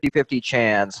50-50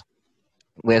 chance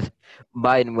with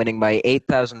Biden winning by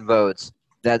 8,000 votes.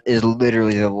 That is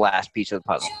literally the last piece of the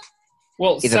puzzle.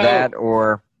 Well, Either that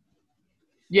or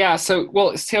yeah.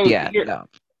 yeah, no.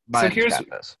 Biden's here's got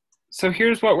this. So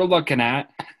here's what we're looking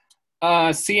at.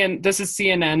 This is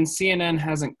CNN. CNN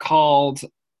hasn't called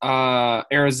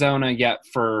Arizona yet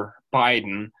for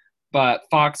Biden, but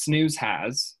Fox News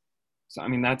has. So I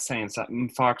mean that's saying something.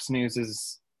 Fox News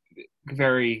is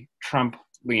very Trump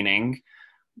leaning,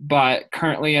 but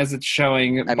currently as it's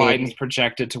showing, Biden's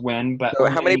projected to win. But so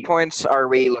how many points are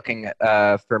we looking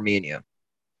at for me and you?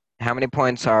 How many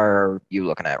points are you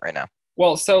looking at right now?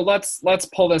 Well, so let's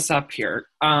pull this up here.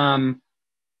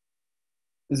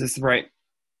 Is this right?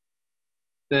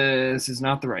 This is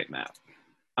not the right map.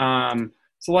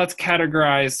 So let's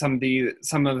categorize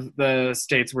some of the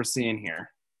states we're seeing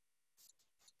here.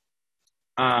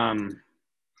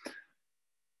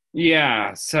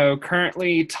 Yeah, so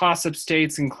currently toss-up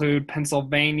states include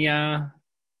Pennsylvania,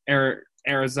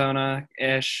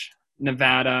 Arizona-ish,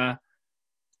 Nevada,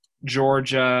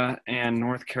 Georgia, and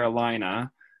North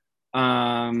Carolina.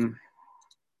 Trump's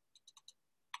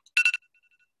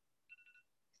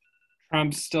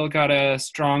still got a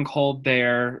stronghold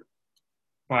there.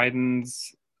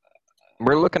 Biden's...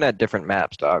 We're looking at different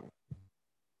maps, dog.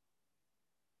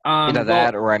 Either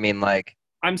that or,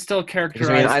 I'm still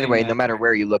characterizing... Because, either way, no matter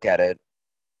where you look at it,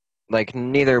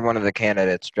 neither one of the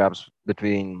candidates drops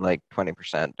between,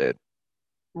 20%, dude.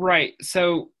 Right.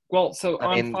 So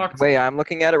on Fox... the way I'm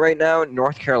looking at it right now,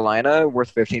 North Carolina,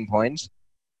 worth 15 points,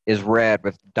 is red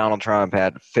with Donald Trump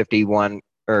at 51,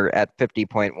 or at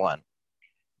 50.1.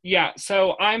 Yeah,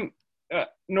 so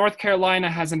North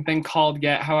Carolina hasn't been called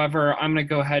yet. However, I'm going to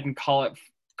go ahead and call it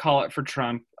for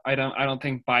Trump. I don't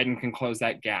think Biden can close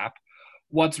that gap.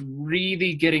 What's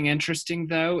really getting interesting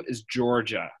though is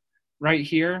Georgia. Right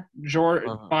here,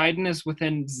 Biden is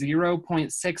within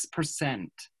 0.6%.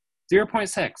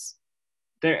 0.6.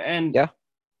 There and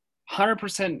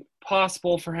 100%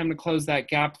 possible for him to close that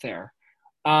gap there.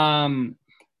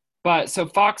 But so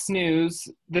Fox News,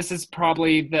 this is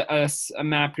probably a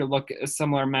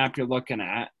similar map you're looking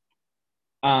at.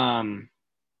 Let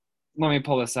me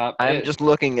pull this up. I'm just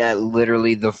looking at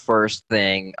literally the first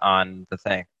thing on the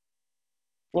thing.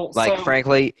 Well,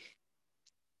 frankly,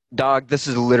 dog, this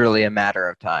is literally a matter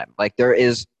of time.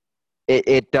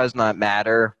 It does not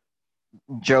matter.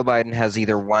 Joe Biden has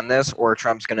either won this or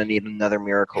Trump's going to need another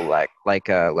miracle like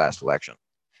last election.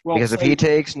 Because if he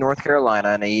takes North Carolina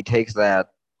and he takes that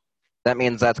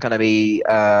means that's going to be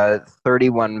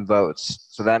 31 votes.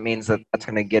 So that means that's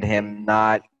going to get him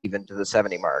not even to the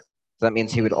 70 mark. So that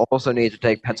means he would also need to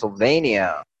take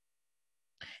Pennsylvania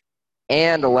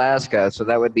and Alaska. So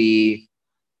that would be,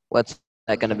 what's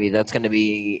that going to be? That's going to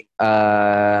be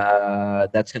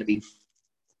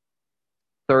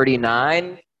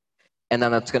 39, and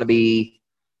then that's going to be,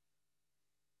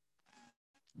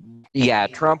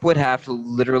 Trump would have to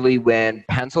literally win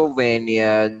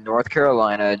Pennsylvania, North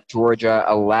Carolina, Georgia,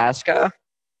 Alaska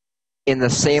in the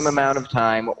same amount of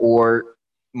time or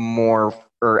more,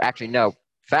 or actually no,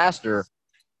 faster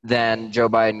than Joe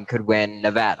Biden could win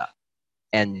Nevada,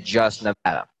 and just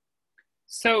Nevada.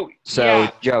 So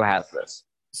Joe has this.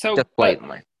 Just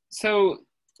blatantly. So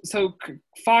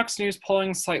Fox News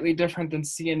polling slightly different than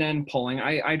CNN polling.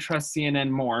 I trust CNN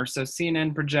more. So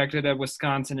CNN projected a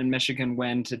Wisconsin and Michigan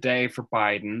win today for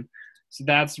Biden. So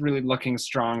that's really looking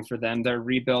strong for them. They're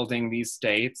rebuilding these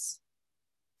states.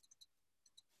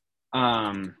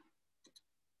 Oh,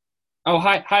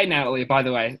 hi, Natalie, by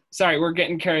the way. Sorry, we're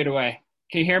getting carried away.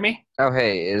 Can you hear me? Oh,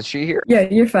 hey, is she here? Yeah,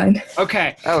 you're fine.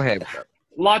 Okay. Oh, hey.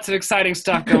 Lots of exciting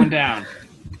stuff going down.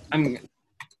 I'm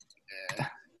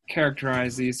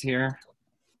characterize these here.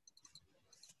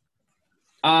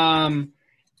 North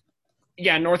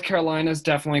Carolina is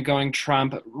definitely going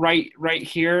Trump. Right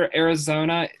here,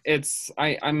 Arizona,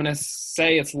 I'm gonna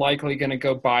say it's likely gonna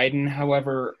go Biden.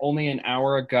 However, only an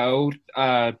hour ago,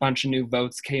 a bunch of new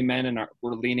votes came in and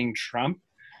were leaning Trump.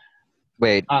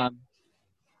 Wait.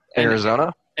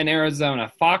 Arizona? In Arizona.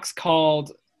 Fox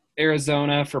called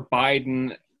Arizona for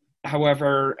Biden.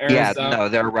 However, Arizona... Yeah, no,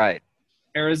 they're right.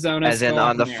 Arizona, as in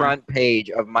on the front page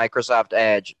of Microsoft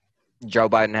Edge, Joe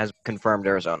Biden has confirmed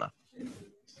Arizona.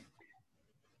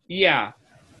 Yeah,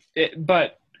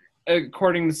 but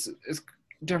according to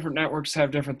different networks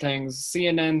have different things.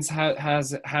 CNN's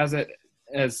has it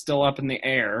as still up in the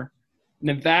air.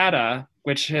 Nevada,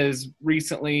 which has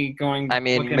recently going. I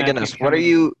mean, McGinnis,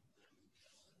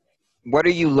 what are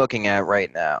you looking at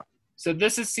right now? So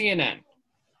this is CNN.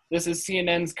 This is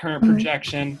CNN's current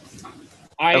projection.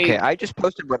 I just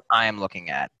posted what I am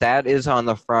looking at. That is on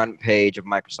the front page of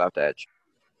Microsoft Edge.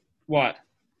 What?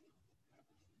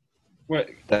 What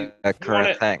the you want current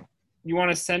to thing. you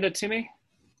want to send it to me?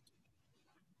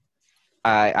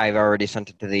 I've already sent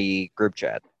it to the group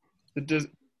chat. The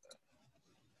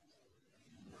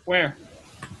where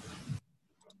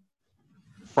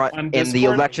Front on in the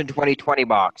Discord? election 2020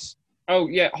 box. Oh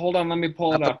yeah, hold on. Let me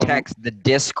pull it Not the up. text, the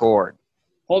Discord.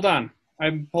 Hold on.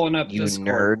 I'm pulling up You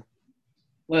Discord.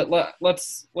 nerd.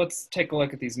 Let's take a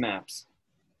look at these maps.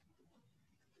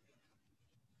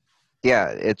 Yeah,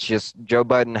 it's just Joe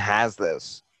Biden has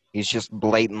this. He's just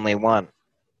blatantly won.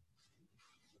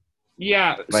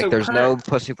 Yeah. Like So there's current. no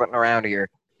pussyfooting around here.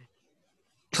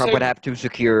 Trump So would have to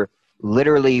secure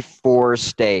literally 4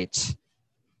 states.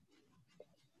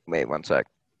 Wait 1 sec.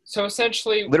 so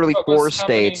essentially, Literally what four was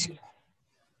states. happening?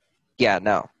 Yeah,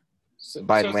 no. So so,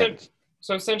 Biden wins.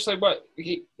 so essentially, what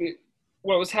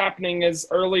was happening is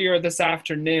earlier this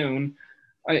afternoon,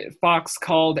 Fox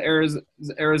called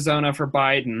Arizona for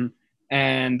Biden,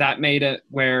 and that made it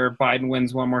where Biden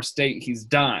wins one more state. He's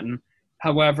done.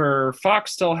 However,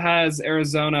 Fox still has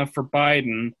Arizona for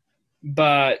Biden,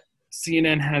 but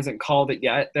CNN hasn't called it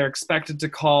yet. They're expected to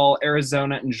call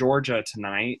Arizona and Georgia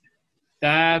tonight.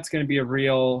 That's going to be a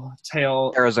real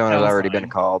Arizona's tail already been sign.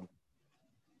 called.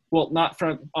 Well, not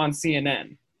from on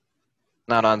CNN.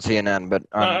 Not on CNN, but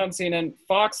Not on, on CNN.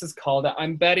 Fox has called it.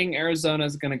 I'm betting Arizona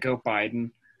is going to go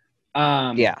Biden.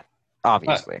 yeah, But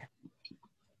obviously.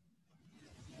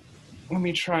 let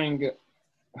me try and get.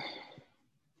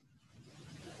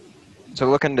 So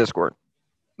look in Discord.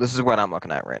 This is what I'm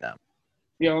looking at right now.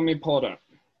 Yeah, let me pull it up.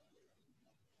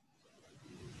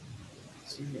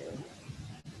 Let's see here.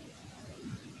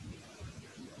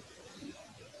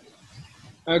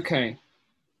 Okay.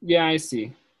 Yeah, I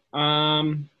see.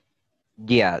 Um,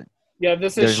 Yeah, yeah,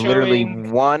 this is there's literally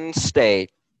showing. one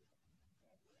state,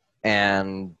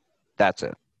 and that's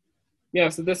it. Yeah,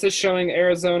 so this is showing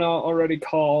Arizona already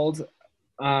called,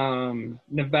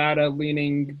 Nevada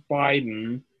leaning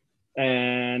Biden,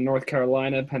 and North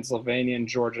Carolina, Pennsylvania, and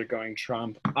Georgia going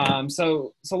Trump.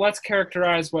 So let's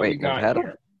characterize what we Wait, got Nevada?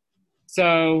 here.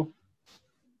 So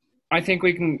I think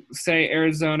we can say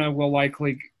Arizona will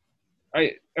likely.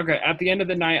 Okay. At the end of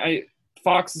the night,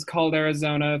 Fox has called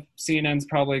Arizona. CNN's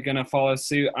probably going to follow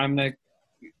suit. I'm going to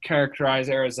characterize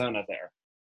Arizona there.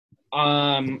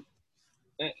 Um,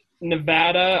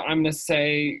 Nevada, I'm going to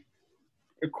say,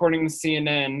 according to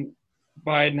CNN,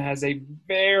 Biden has a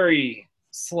very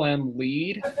slim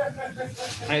lead.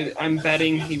 I'm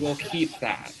betting he will keep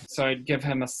that. So I'd give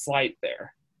him a slight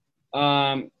there.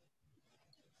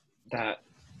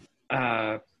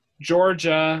 That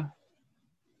Georgia,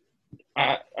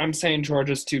 I'm saying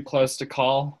Georgia's too close to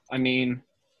call. I mean,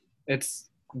 it's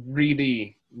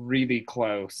really, really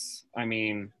close. I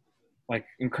mean, like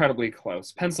incredibly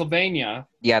close. Pennsylvania,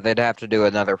 Yeah, they'd have to do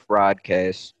another fraud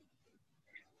case.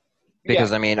 yeah,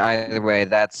 Because, I mean, either way,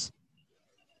 that's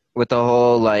with the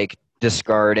whole, like,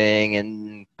 discarding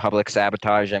and public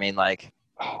sabotage. I mean, like,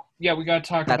 oh, yeah, we got to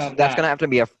talk that's about that's that. going to have to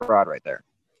be a fraud right there.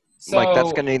 Like, that's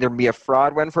So, going to either be a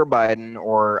fraud win for Biden,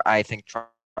 or I think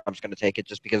Trump's going to take it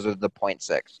just because of the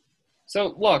 .6.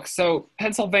 so look, so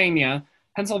Pennsylvania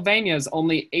is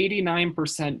only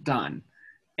 89% done,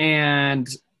 and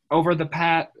over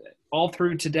the all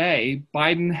through today,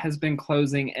 Biden has been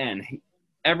closing in.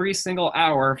 Every single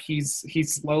hour, he's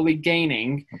slowly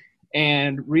gaining,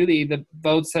 and really the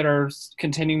votes that are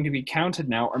continuing to be counted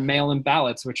now are mail-in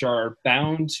ballots, which are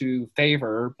bound to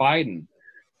favor Biden.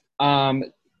 Um,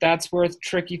 that's where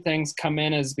tricky things come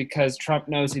in, is because Trump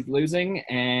knows he's losing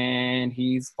and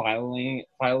he's filing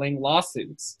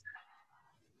lawsuits.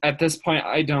 At this point,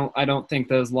 I don't think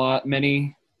those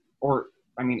many, or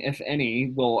I mean, if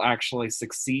any, will actually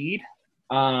succeed.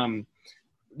 Um,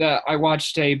 I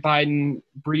watched a Biden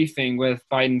briefing with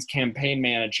Biden's campaign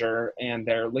manager and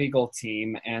their legal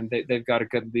team, and they've got a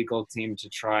good legal team to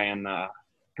try and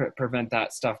prevent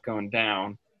that stuff going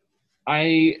down.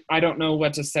 I don't know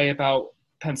what to say about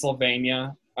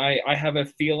Pennsylvania. I have a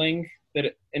feeling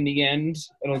that in the end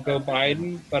it'll go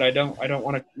Biden, but I don't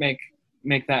want to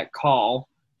make that call.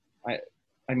 I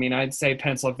I mean, I'd say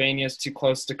Pennsylvania is too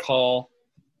close to call,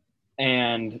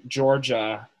 and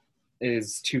Georgia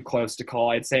is too close to call.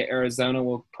 I'd say Arizona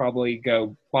will probably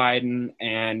go Biden,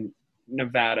 and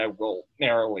Nevada will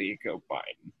narrowly go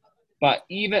Biden. But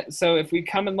even so, if we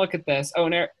come and look at this, oh,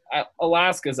 and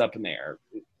Alaska's up in the air.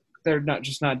 They're not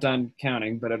done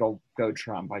counting, but it'll go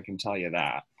Trump. I can tell you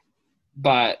that.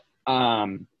 But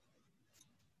Oh,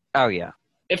 yeah.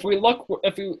 if we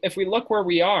look where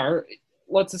we are,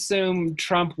 let's assume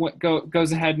Trump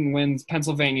goes ahead and wins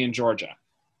Pennsylvania and Georgia.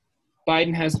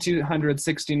 Biden has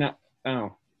 269.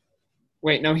 Oh,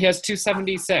 wait, no, he has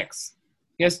 276.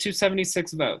 He has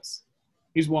 276 votes.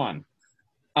 He's won.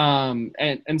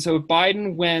 And so if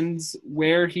Biden wins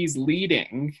where he's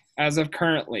leading as of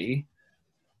currently,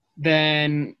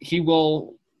 then he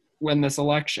will win this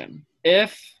election.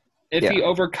 If Yeah. he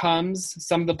overcomes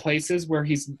some of the places where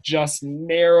he's just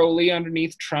narrowly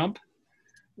underneath Trump,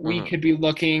 we Hmm. could be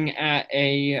looking at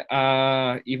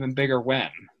a even bigger win.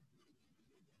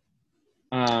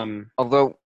 Um,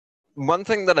 Although, one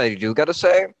thing that I do gotta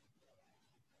say,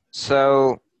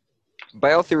 so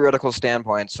biotheoretical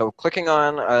standpoint, so clicking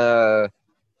on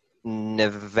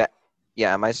Nevada,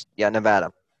 yeah,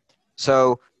 Nevada.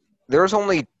 So there's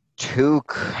only two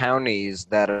counties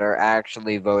that are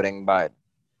actually voting Biden.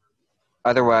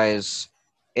 Otherwise,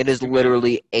 it is too many.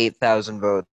 literally 8,000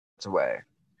 votes away.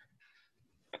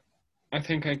 I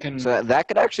think I can. So that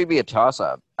could actually be a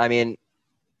toss-up. I mean,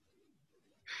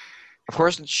 of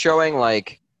course, it's showing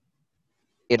like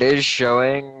it is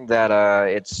showing that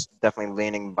it's definitely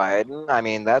leaning Biden. I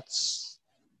mean,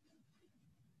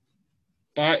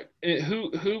 But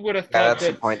who would have yeah, thought that's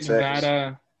a that point six.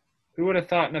 Nevada? Who would have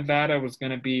thought Nevada was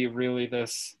going to be really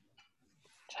this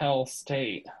tell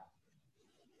state?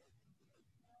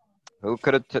 Who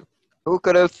could have who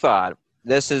could have thought?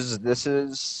 This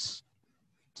is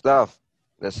stuff.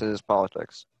 This is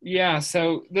politics. Yeah,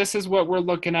 so this is what we're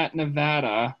looking at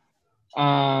Nevada.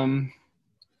 Um,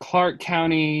 Clark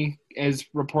County is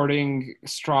reporting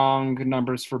strong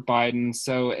numbers for Biden.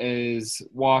 So is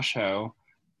Washoe.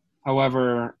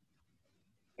 However,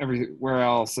 everywhere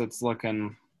else it's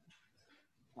looking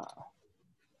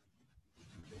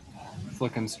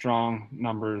strong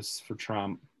numbers for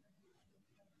Trump.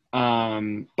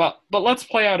 But let's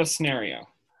play out a scenario.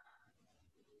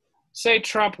 Say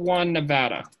Trump won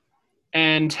Nevada,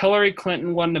 and Hillary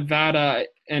Clinton won Nevada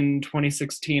in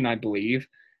 2016, I believe.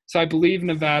 So I believe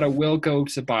Nevada will go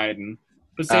to Biden.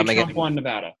 But say Trump Again, won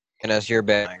Nevada. as you're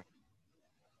bang,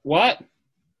 What?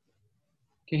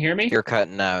 Can you hear me? you're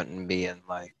cutting out and being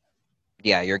like,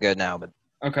 yeah, you're good now, but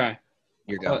Okay.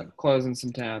 you're going. Closing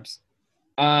some tabs.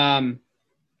 Um,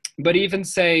 but even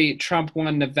say Trump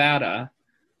won Nevada,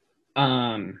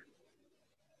 um,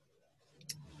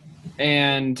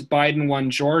 and Biden won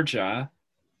Georgia,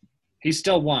 he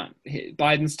still won.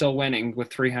 Biden's still winning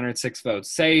with 306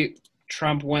 votes. Say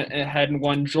Trump went ahead and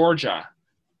won Georgia,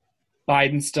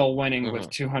 Biden's still winning with Hmm.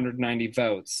 290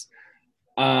 votes.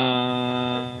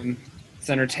 Let's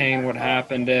entertain what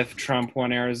happened if Trump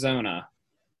won Arizona.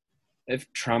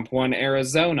 If Trump won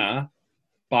Arizona,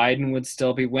 Biden would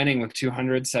still be winning with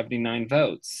 279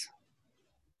 votes.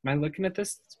 Am I looking at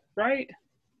this right?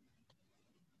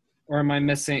 Or am I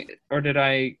missing, or did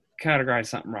I categorize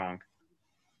something wrong?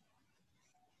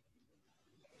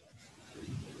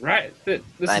 Right? This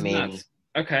I is mean, nuts.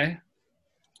 Okay.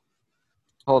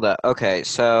 hold up. Okay,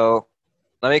 so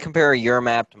let me compare your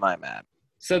map to my map.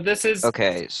 So Okay, this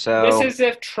so is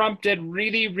if Trump did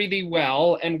really, really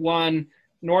well and won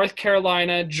North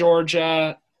Carolina,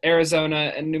 Georgia,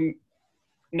 Arizona, and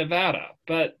Nevada.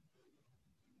 But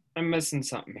I'm missing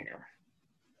something here.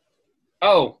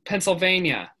 Oh,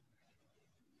 Pennsylvania.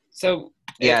 So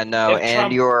yeah, no, if and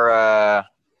Trump,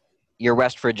 your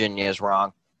West Virginia is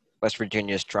wrong. West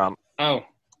Virginia is Trump. oh,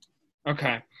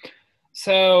 okay.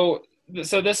 So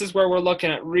this is where we're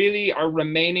looking at really our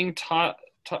remaining toss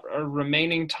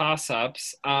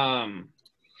ups.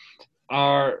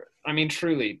 Are I mean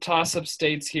truly toss up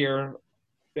states here.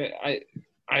 I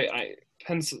I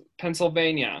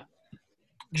Pennsylvania,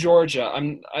 Georgia.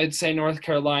 I'd say North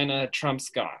Carolina. Trump's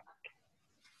got.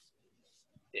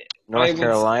 I North would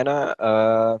Carolina,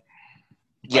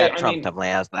 yeah, I Trump mean definitely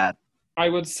has that. I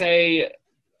would say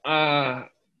uh,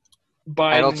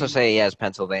 I'd also Biden. say he has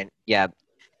Pennsylvania. Yeah,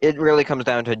 it really comes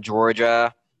down to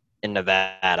Georgia and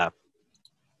Nevada.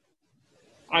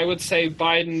 I would say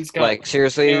Biden's got Like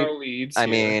seriously, narrow leads I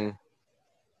here. mean,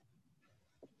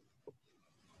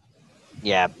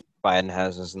 yeah, Biden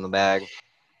has this in the bag.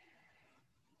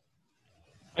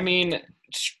 I mean,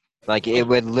 Like it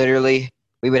would literally,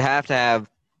 we would have to have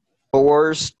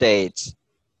four states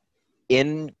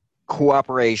in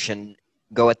cooperation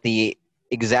go at the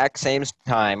exact same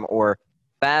time or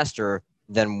faster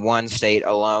than one state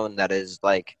alone that is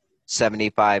like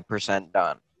 75%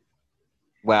 done.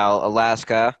 While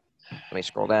Alaska, let me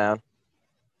scroll down,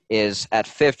 is at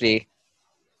 50.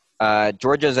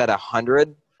 Georgia's at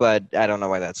 100, but I don't know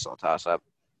why that's still a toss up.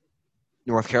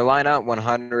 North Carolina,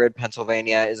 100.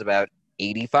 Pennsylvania is about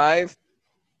 85.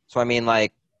 So, I mean,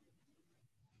 like,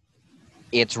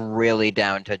 it's really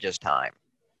down to just time.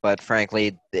 But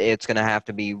frankly, it's going to have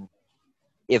to be,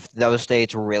 if those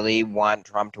states really want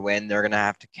Trump to win, they're going to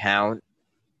have to count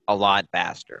a lot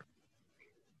faster.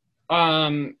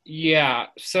 Yeah.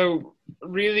 So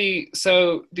really,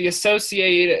 so the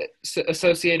Associated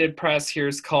Press here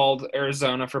is called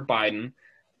Arizona for Biden.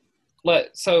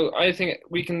 So I think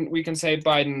we can say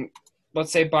Biden.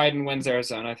 Let's say Biden wins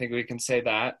Arizona. I think we can say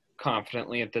that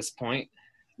confidently at this point. Mhm.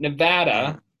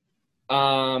 Nevada,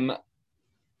 um,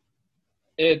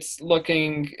 it's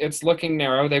looking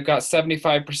narrow. They've got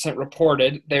 75%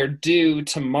 reported. They're due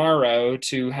tomorrow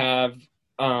to have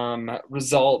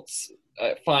results,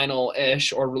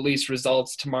 final-ish, or release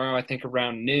results tomorrow, I think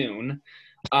around noon.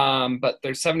 But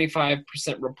there's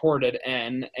 75% reported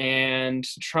in, and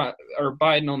Trump or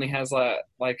Biden only has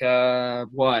like a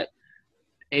what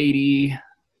 80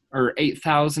 or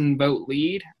 8,000 vote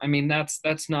lead. I mean,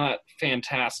 that's not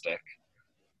fantastic.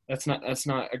 That's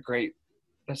not a great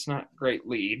great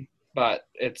lead, but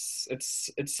it's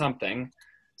something.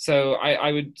 So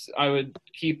I would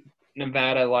keep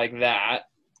Nevada like that.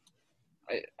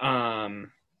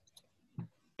 Um,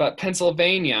 but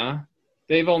Pennsylvania,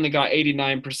 they've only got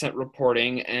 89%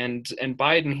 reporting, and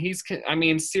Biden, I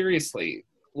mean, seriously,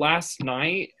 last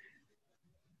night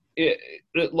it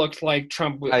it looked like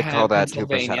Trump I call had that 2%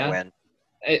 Pennsylvania. win.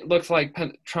 It looked like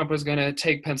Trump was going to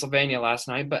take Pennsylvania last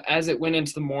night, but as it went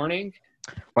into the morning,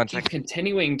 One he's second.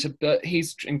 continuing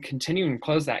to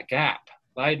close that gap.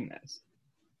 Biden is,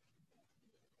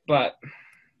 but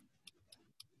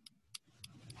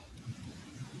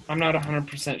I'm not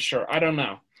 100% sure. I don't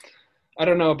know. I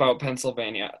don't know about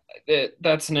Pennsylvania.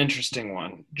 That's an interesting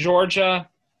one. Georgia,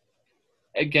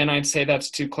 again, I'd say that's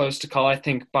too close to call. I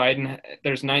think Biden.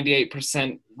 There's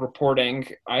 98% reporting.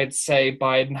 I'd say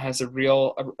Biden has a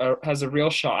real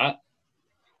shot.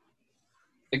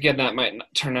 Again, that might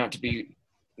turn out to be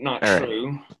not All right.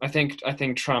 true. I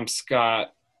think Trump's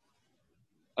got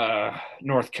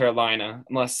North Carolina,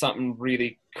 unless something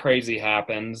really crazy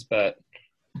happens. But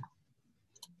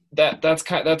that's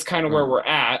kind of where Mhm. we're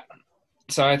at.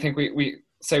 So I think we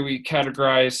say we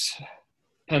categorize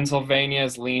Pennsylvania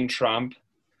as lean Trump,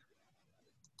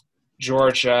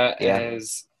 Georgia Yeah.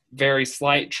 as very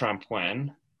slight Trump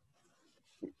win.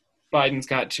 Biden's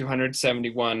got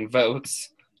 271 votes,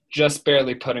 just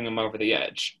barely putting him over the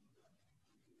edge,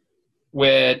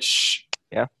 which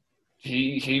Yeah.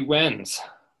 he wins.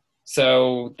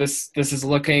 So this is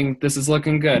looking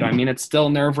good. I mean, it's still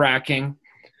nerve wracking,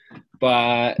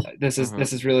 but this is Hmm.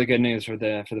 this is really good news for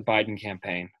the Biden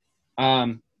campaign.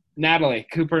 Um, Natalie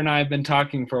Cooper and I have been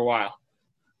talking for a while.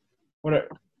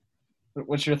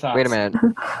 What's your Wait a thoughts? minute.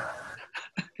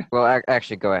 Well,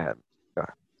 actually, go ahead. Go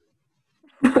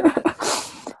ahead.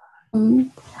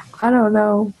 Um, I don't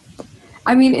know.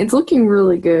 I mean, it's looking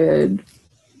really good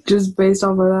just based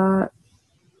off of that.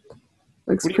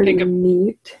 Looks What do you pretty think of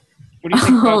neat. what do you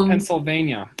think about Um,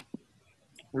 Pennsylvania?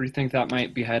 Where do you think that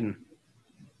might be heading?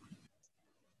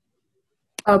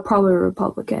 Probably a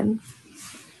Republican.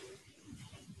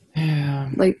 Yeah.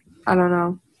 Like, I don't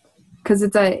know. Because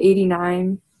it's at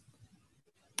 89.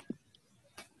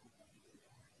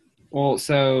 Well,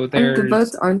 so And the there's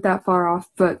votes aren't that far off,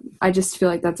 but I just feel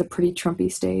like that's a pretty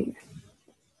Trumpy state.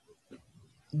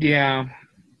 yeah.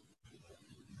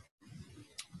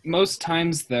 Most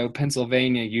times though,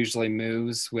 Pennsylvania usually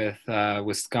moves with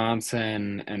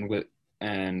Wisconsin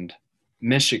and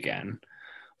Michigan,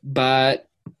 but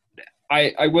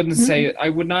Mhm. I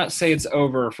would not say it's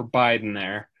over for Biden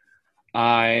there.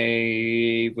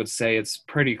 I would say it's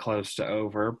pretty close to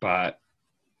over, but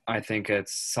I think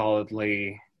it's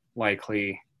solidly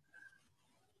likely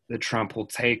that Trump will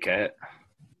take it.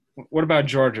 What about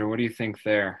Georgia? What do you think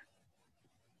there?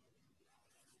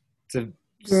 It's a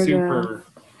Georgia. super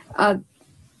Uh,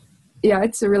 yeah,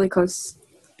 it's really close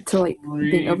to like being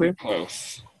really over.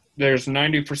 close. There's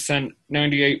 90%,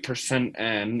 98%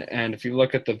 and if you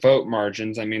look at the vote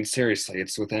margins, I mean, seriously,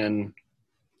 it's within,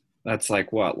 that's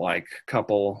like what, like a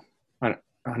couple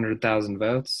 100,000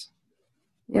 votes?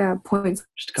 Yeah,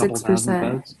 Just a couple thousand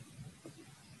 0.6%. votes?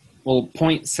 Well,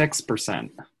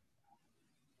 0.6%,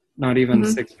 not even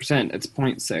Mm-hmm. 6%, it's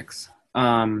 0.6.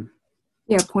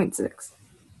 Yeah, 0.6.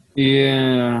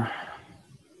 Yeah,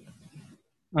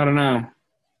 I don't know.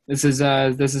 This is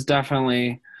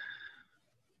definitely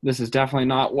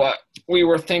not what we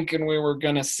were thinking we were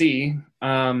gonna see.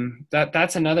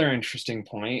 That's another interesting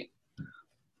point.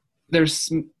 There's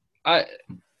I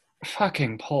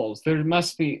fucking polls. There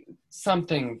must be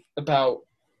something about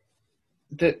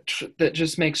that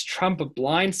just makes Trump a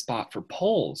blind spot for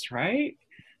polls, right?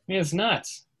 I mean, it's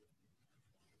nuts.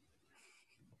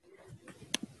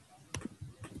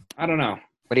 I don't know.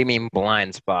 What do you mean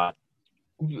blind spot?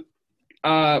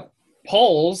 Uh,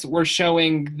 Polls were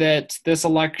showing that this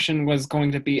election was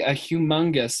going to be a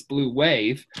humongous blue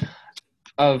wave.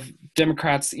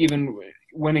 Democrats even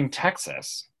winning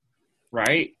Texas,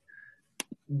 right?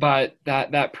 But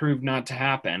that proved not to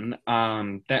happen.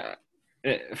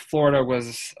 Florida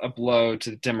was a blow to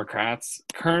the Democrats.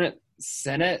 Current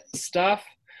Senate stuff,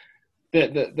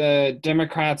 the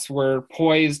Democrats were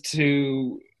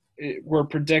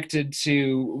predicted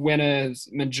to win a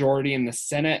majority in the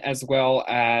Senate, as well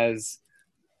as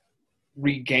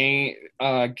gain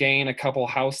a couple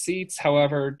House seats.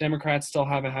 However, Democrats still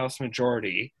have a House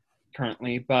majority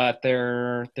currently, but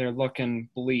they're looking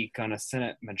bleak on a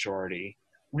Senate majority.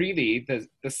 Really,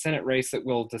 the Senate race that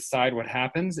will decide what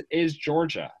happens is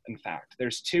Georgia. In fact,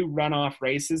 there's two runoff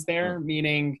races there,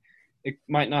 meaning it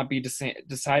might not be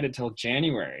decided till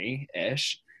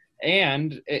January-ish.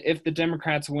 And if the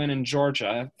Democrats win in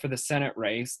Georgia for the Senate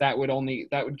race, that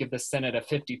would give the Senate a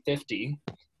 50-50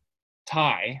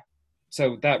 tie.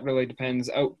 So that really depends.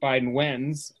 Biden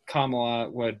wins, Kamala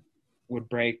would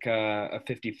break a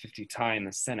 50-50 tie in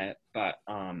the Senate. But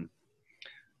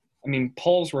I mean,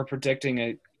 polls were predicting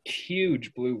a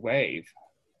huge blue wave.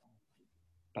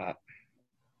 But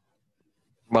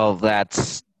Well,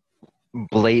 that's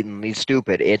blatantly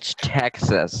stupid. It's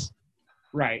Texas.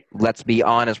 right. Let's be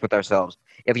honest with ourselves.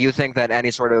 If you think that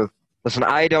any sort of listen,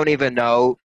 I don't even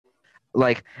know.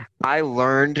 Like, I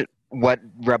learned what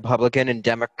Republican and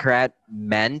Democrat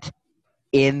meant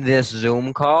in this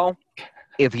Zoom call.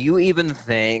 If you even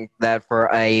think that for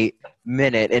a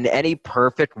minute in any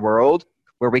perfect world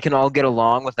where we can all get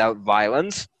along without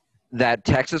violence, that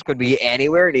Texas could be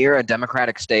anywhere near a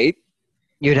Democratic state,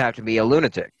 you'd have to be a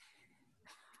lunatic.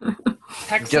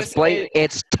 Texas,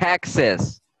 it's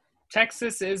Texas.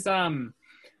 Texas is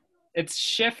it's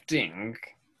shifting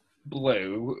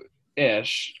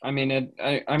blue-ish. I mean,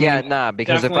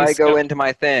 because if I go into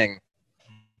my thing,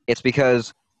 it's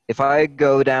because if I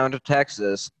go down to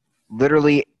Texas,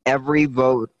 literally every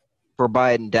vote for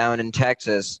Biden down in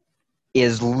Texas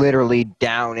is literally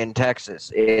down in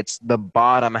Texas. It's the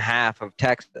bottom half of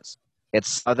Texas. It's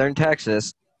southern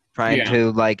Texas trying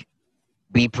to like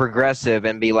be progressive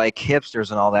and be like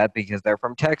hipsters and all that because they're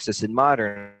from Texas and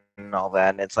modern and all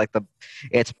that. And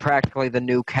it's practically the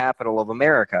new capital of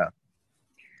America.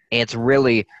 It's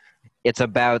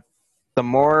about the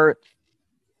more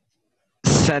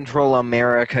Central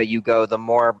America you go, the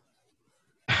more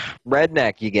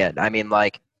redneck you get. I mean,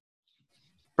 like,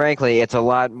 frankly, it's a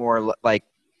lot more like,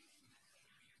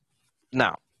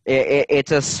 no,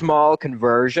 it's a small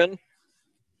conversion,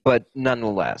 but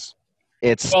nonetheless,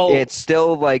 it's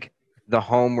still like the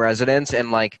home residence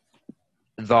and like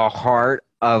the heart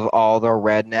of all the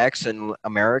rednecks in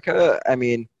America. I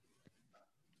mean,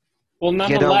 you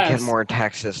don't get more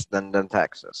Texas than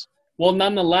Texas. Well,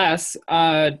 nonetheless,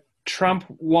 Trump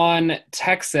won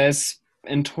Texas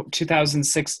in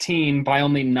 2016 by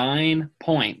only 9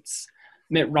 points.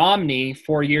 Mitt Romney,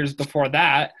 4 years before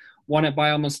that, won it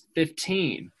by almost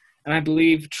 15. And I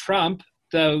believe Trump,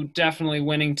 though definitely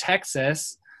winning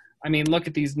Texas, I mean, look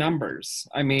at these numbers.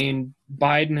 I mean,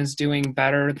 Biden is doing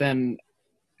better than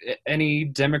any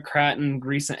Democrat in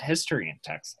recent history in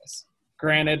Texas.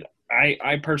 Granted,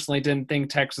 I personally didn't think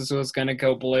Texas was going to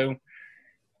go blue,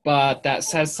 but that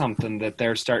says something that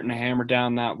they're starting to hammer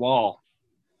down that wall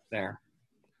there.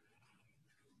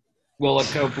 Will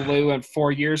it go blue in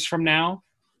 4 years from now?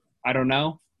 I don't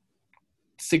know.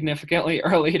 Significantly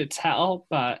early to tell,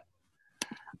 but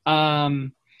so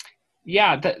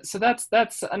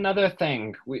that's another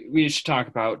thing we should talk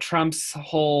about. Trump's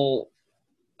whole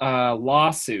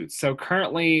lawsuit. So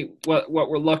currently what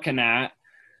we're looking at,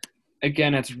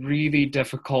 again, it's really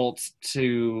difficult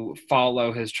to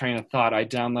follow his train of thought. I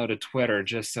downloaded Twitter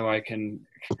just so I can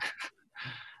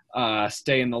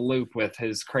stay in the loop with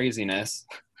his craziness.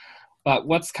 But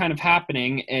what's kind of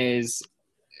happening is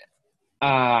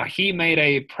he made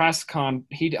a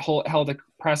he held a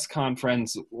press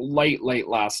conference late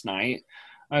last night.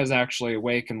 I was actually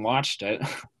awake and watched it.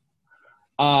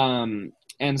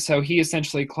 And so he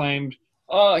essentially claimed,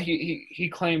 he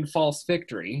claimed false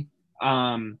victory.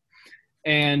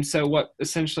 And so what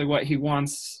he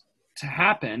wants to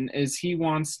happen is he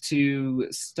wants to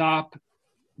stop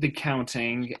the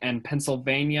counting in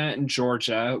Pennsylvania and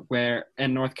Georgia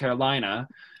and North Carolina,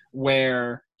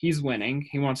 where he's winning.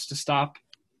 He wants to stop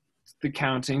the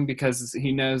counting because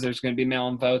he knows there's going to be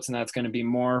mail-in votes and that's going to be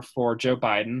more for Joe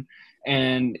Biden.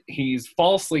 And he's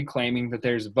falsely claiming that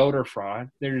there's voter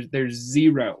fraud. There's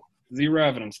zero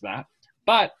evidence of that.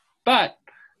 But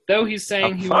though he's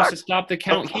saying he wants to stop the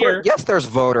count here. Yes, there's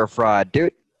voter fraud,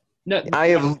 dude. No,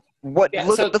 look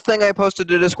at the thing I posted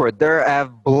to Discord. There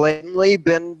have blatantly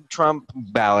been Trump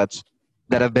ballots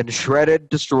that have been shredded,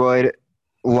 destroyed,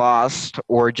 lost,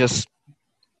 or just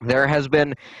There has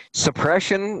been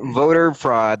suppression, voter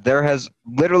fraud. There has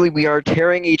literally, we are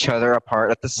tearing each other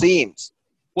apart at the seams.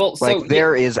 Well, Like, so yeah,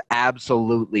 there is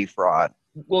absolutely fraud.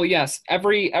 well, yes,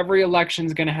 every election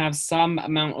is going to have some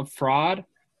amount of fraud.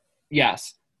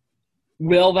 Yes.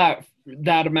 Will that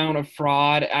amount of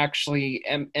fraud actually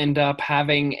end up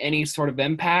having any sort of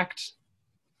impact?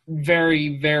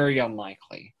 Very, very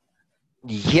unlikely.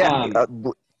 Yeah,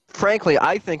 Um, frankly,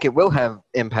 I think it will have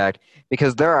impact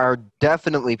because there are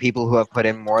definitely people who have put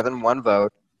in more than one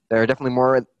vote. There are definitely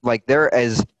more, like, there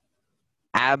is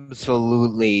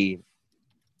absolutely,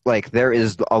 like, there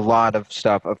is a lot of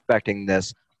stuff affecting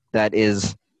this that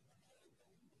is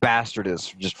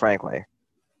bastardous, just frankly.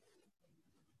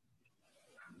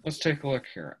 let's take a look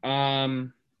here.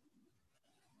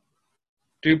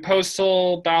 Do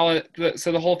postal ballot?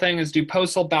 So the whole thing is: do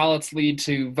postal ballots lead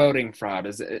to voting fraud?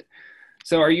 Is it?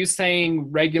 So are you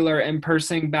saying regular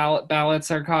in-person ballots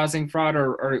are causing fraud,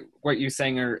 or what you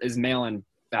saying is mail-in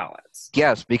ballots?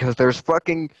 Yes, because there's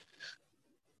fucking,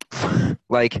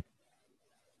 like,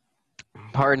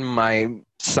 pardon my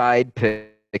side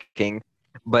picking,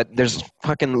 but there's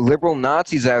fucking liberal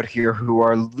Nazis out here who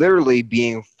are literally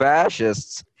being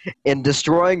fascists and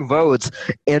destroying votes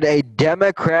in a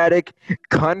democratic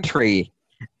country,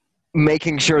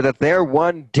 making sure that their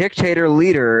one dictator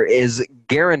leader is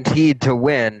guaranteed to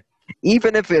win,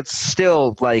 even if it's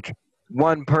still like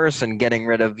one person getting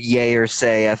rid of yay or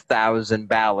say 1,000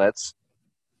 ballots.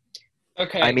 I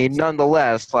Okay. mean,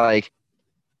 nonetheless, like,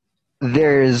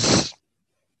 there's,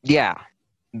 yeah,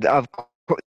 of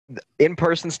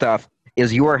in-person stuff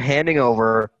is you are handing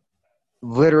over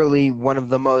literally one of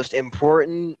the most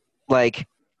important, like,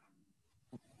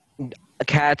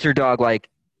 cats or dog, like,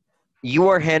 you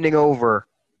are handing over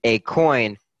a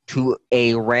coin to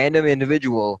a random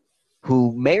individual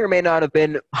who may or may not have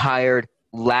been hired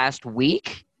last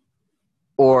week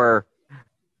or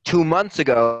 2 months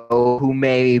ago, who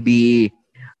may be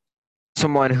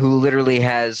someone who literally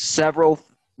has several,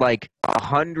 like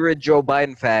 100 Joe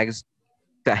Biden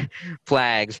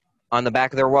flags on the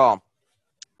back of their wall,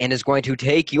 and is going to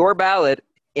take your ballot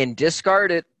and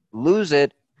discard it, lose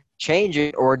it, change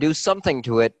it, or do something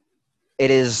to it.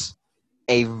 It is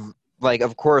a, like,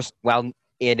 of course, while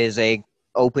it is a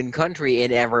open country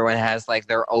and everyone has like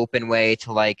their open way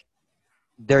to, like,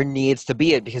 there needs to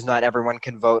be it because not everyone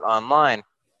can vote online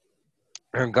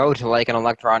or go to like an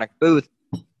electronic booth.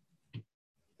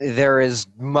 There is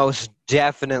most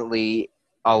definitely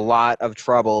a lot of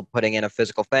trouble putting in a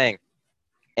physical thing.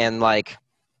 And like,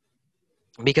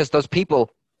 because those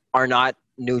people are not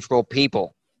neutral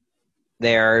people.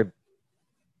 They're,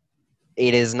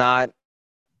 it is not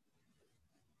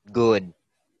good.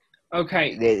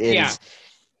 Okay. It Yeah. is,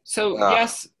 So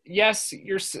yes,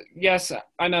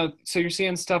 I know. So you're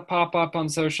seeing stuff pop up on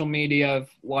social media of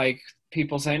like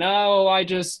people saying, "Oh, I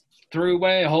just threw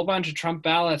away a whole bunch of Trump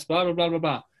ballots." Blah blah blah blah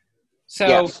blah. So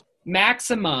yes.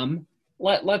 maximum,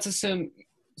 let's assume.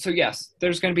 So yes,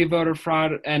 there's going to be voter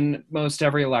fraud in most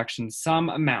every election, some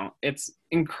amount. It's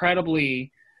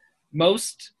incredibly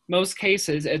most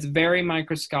cases. It's very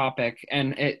microscopic,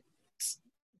 and it's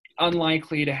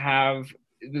unlikely to have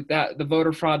that the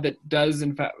voter fraud that does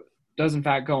in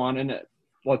fact go on. And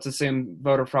let's assume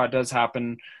voter fraud does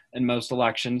happen in most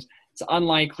elections. It's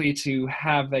unlikely to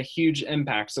have a huge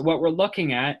impact. So what we're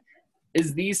looking at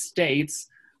is these states,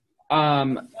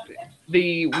 the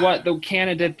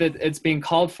candidate that it's being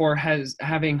called for has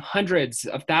having hundreds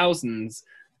of thousands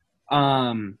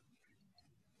um,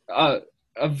 uh,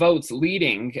 of votes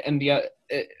leading and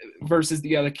versus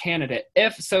the other candidate.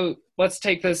 If so, let's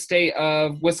take the state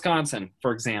of Wisconsin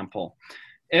for example.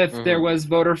 If there Mm-hmm. was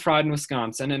voter fraud in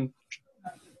Wisconsin, and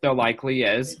there likely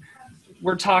is,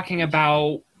 we're talking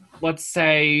about, let's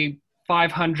say,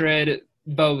 500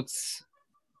 votes.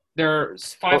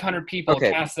 There's Well, 500 people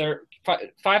okay. cast their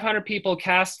 500 people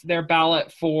cast their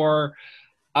ballot for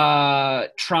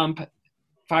Trump.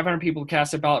 500 people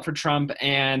cast their ballot for Trump,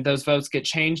 and those votes get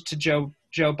changed to Joe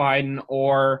Biden,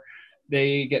 or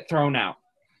they get thrown out.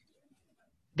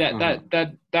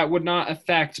 Mm-hmm. That would not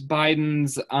affect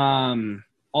Biden's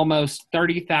almost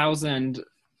 30,000,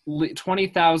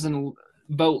 20,000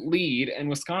 vote lead in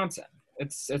Wisconsin.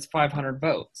 It's 500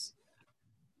 votes.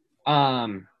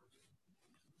 Um,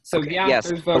 so Okay, yeah, yes.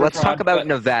 there's But voter let's talk fraud, about but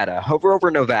Nevada. Hover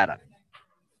over Nevada.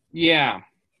 yeah,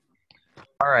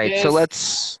 All right, so this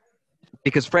let's,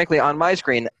 because frankly, on my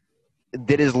screen,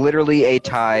 that is literally a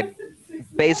tie,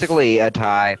 basically a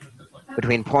tie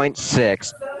between point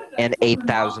 0.6 and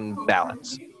 8,000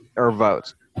 ballots or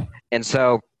votes. And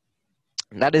so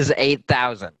that is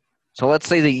 8,000. So let's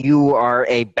say that you are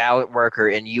a ballot worker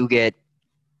and you get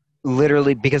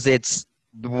literally, because it's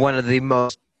one of the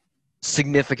most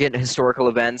significant historical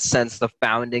events since the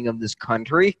founding of this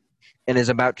country and is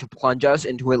about to plunge us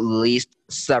into at least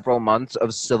several months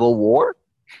of civil war.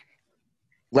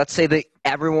 Let's say that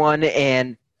everyone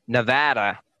in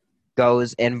Nevada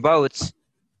goes and votes,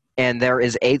 and there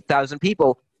is 8,000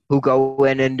 people who go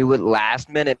in and do it last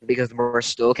minute because we're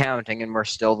still counting and we're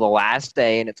still the last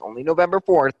day and it's only November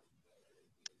 4th.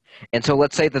 And so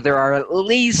let's say that there are at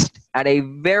least, at a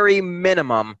very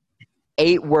minimum,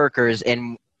 8 workers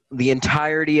in the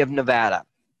entirety of Nevada.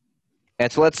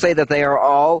 And so let's say that they are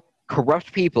all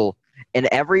corrupt people, and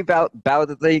every ballot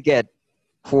that they get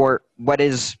for what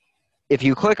is, if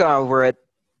you click over it,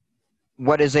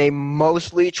 what is a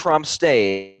mostly Trump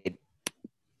state,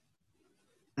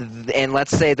 and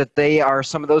let's say that they are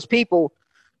some of those people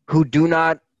who do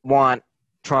not want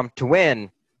Trump to win,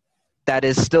 that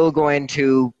is still going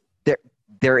to,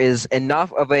 there is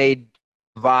enough of a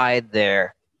divide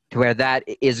there to where that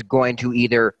is going to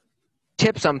either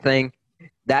tip something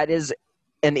that is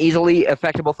an easily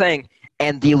affectable thing,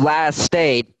 and the last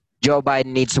state, Joe Biden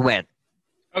needs to win.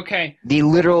 Okay.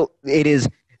 It is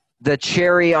the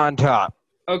cherry on top.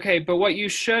 Okay, but what you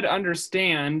should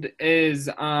understand is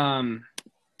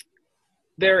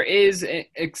there is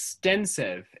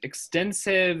extensive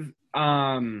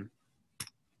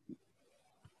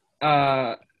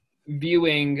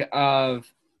viewing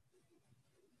of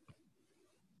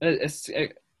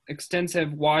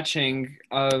extensive watching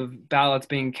of ballots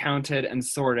being counted and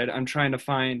sorted. I'm trying to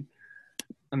find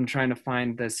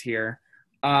this here.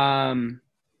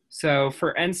 So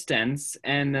for instance,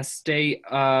 in the state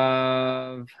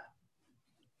of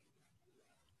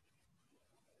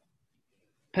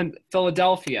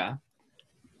Philadelphia,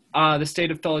 the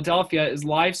state of Philadelphia is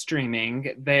live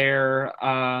streaming their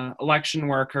election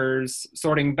workers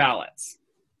sorting ballots.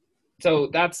 So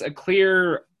that's a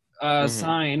clear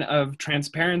sign of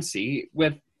transparency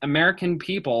with American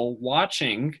people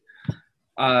watching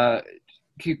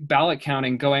ballot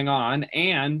counting going on,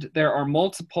 and there are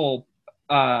multiple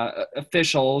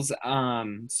officials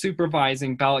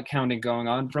supervising ballot counting going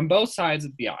on from both sides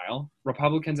of the aisle,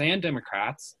 Republicans and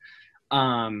Democrats,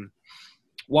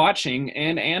 watching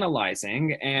and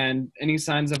analyzing, and any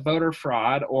signs of voter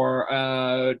fraud or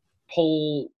a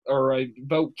poll or a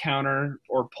vote counter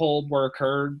or poll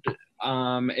worker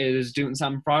is doing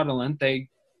something fraudulent, they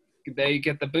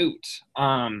get the boot.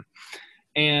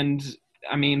 And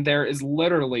I mean, there is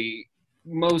literally,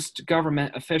 most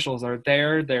government officials are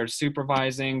there, they're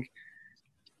supervising.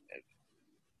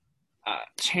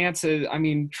 Chances, I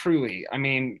mean, truly, I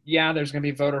mean, yeah, there's going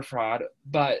to be voter fraud,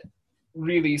 but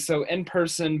really, so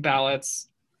in-person ballots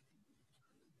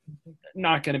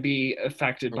not going to be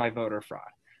affected by voter fraud.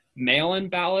 Mail-in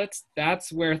ballots,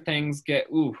 that's where things get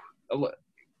a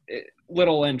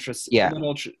little interest, Yeah.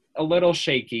 a little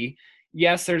shaky.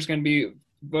 Yes, there's going to be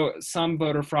some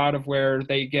voter fraud of where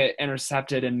they get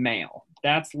intercepted in mail.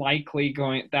 That's likely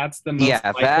going. That's the most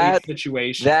likely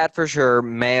situation. That for sure.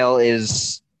 Mail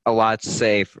is a lot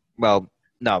safe. Well,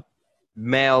 no,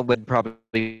 mail would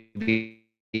probably be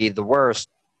the worst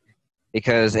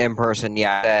because in person,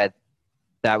 yeah,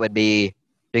 that would be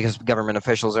because government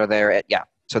officials are there. Yeah,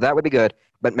 so that would be good.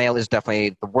 But mail is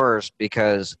definitely the worst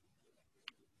because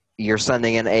you're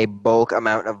sending in a bulk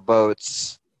amount of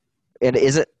votes. And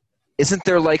isn't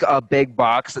there like a big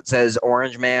box that says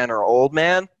Orange Man or Old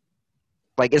Man?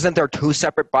 Like, isn't there 2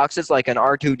 separate boxes, like an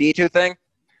R2D2 thing?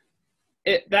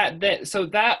 So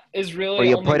that is really where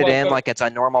you put it in like it's a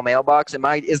normal mailbox.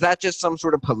 Is that just some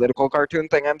sort of political cartoon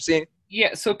thing I'm seeing?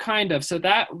 Yeah, so kind of. So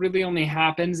that really only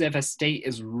happens if a state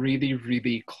is really,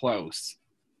 really close.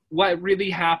 What really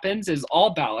happens is all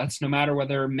ballots, no matter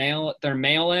whether they're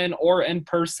mail-in or in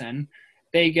person,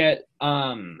 they get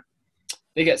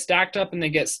stacked up and they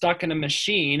get stuck in a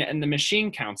machine, and the machine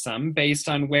counts them based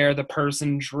on where the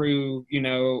person drew,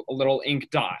 a little ink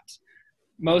dot.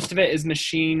 Most of it is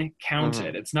machine counted.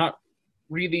 Mm-hmm. It's not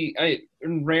really,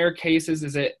 in rare cases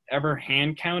is it ever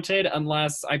hand counted,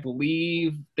 unless I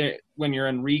believe that when you're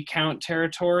in recount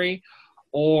territory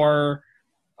or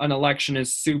an election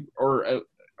is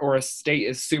or a state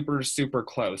is super, super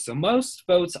close. So most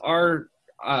votes are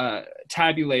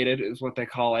tabulated, is what they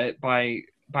call it, by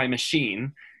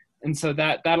machine, and so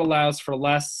that allows for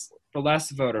less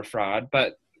voter fraud.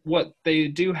 But what they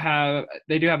do have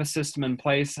a system in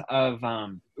place of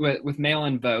with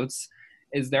mail-in votes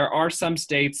is there are some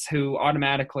states who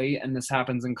automatically, and this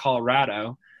happens in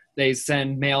Colorado, they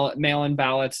send mail-in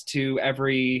ballots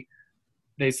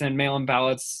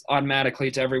automatically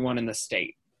to everyone in the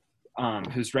state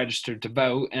who's registered to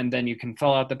vote, and then you can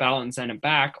fill out the ballot and send it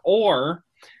back, or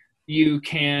you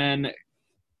can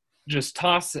just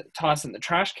toss it in the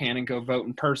trash can and go vote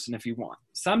in person if you want.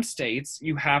 Some states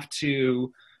you have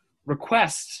to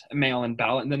request a mail-in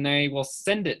ballot and then they will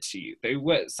send it to you.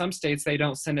 Some states they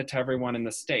don't send it to everyone in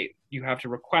the state. You have to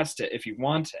request it if you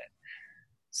want it.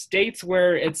 States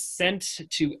where it's sent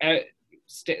to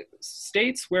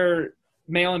states where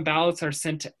mail-in ballots are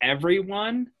sent to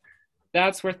everyone,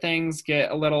 that's where things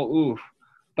get a little ooh.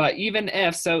 But even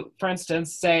if, so for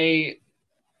instance, say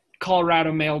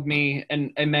Colorado mailed me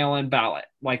a mail-in ballot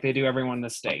like they do everyone in the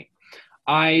state.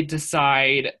 I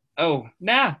decide, oh,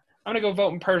 nah, I'm going to go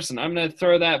vote in person. I'm going to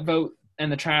throw that vote in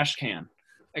the trash can.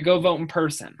 I go vote in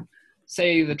person.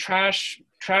 Say the trash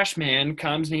man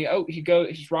comes and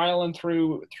he's riling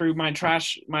through my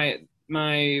trash,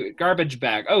 my garbage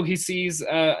bag. Oh, he sees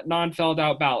a non-filled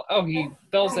out ballot. Oh, he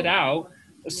fills it out,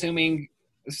 assuming,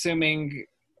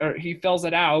 or he fills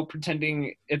it out,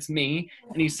 pretending it's me,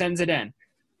 and he sends it in.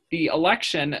 The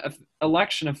election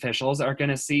officials are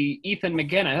going to see Ethan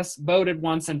McGinnis voted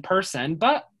once in person,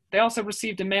 but they also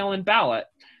received a mail-in ballot.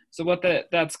 So what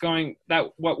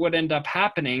would end up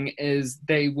happening is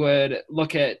they would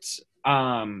look at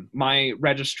my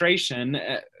registration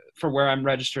for where I'm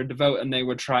registered to vote, and they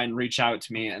would try and reach out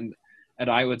to me, and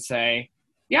I would say,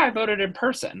 yeah, I voted in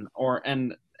person,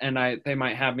 they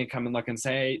might have me come and look and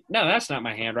say, no, that's not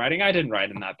my handwriting. I didn't write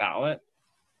in that ballot.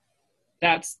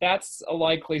 That's a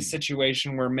likely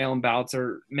situation where mail-in ballots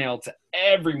are mailed to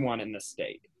everyone in the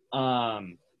state.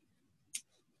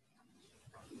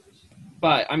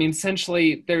 But I mean,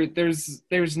 essentially,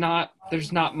 there's not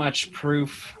much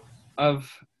proof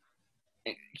of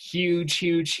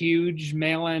huge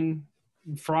mail-in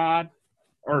fraud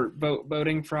or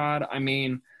voting fraud. I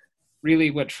mean, really,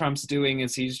 what Trump's doing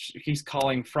is he's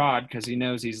calling fraud because he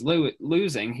knows he's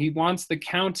losing. He wants the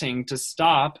counting to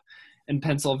stop in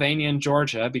Pennsylvania and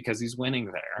Georgia because he's winning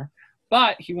there,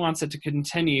 but he wants it to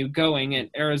continue going in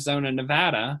Arizona,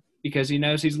 Nevada because he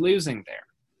knows he's losing there.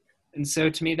 And so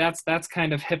to me, that's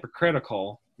kind of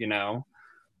hypocritical, you know?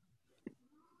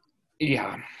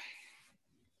 Yeah.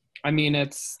 I mean,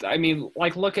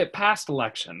 like, look at past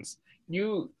elections.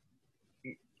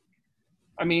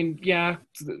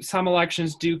 Some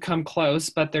elections do come close,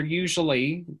 but they're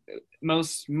usually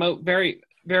very,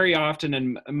 very often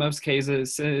in most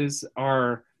cases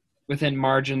are within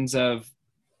margins of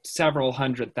several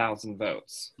 100,000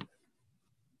 votes.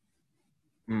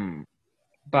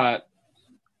 But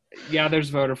yeah, there's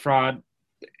voter fraud.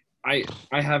 I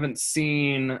haven't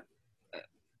seen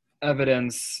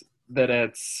evidence that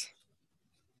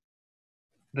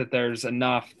there's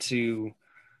enough to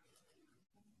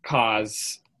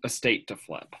cause a state to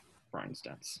flip, for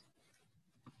instance.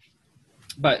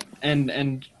 But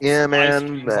and yeah,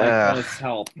 man, like this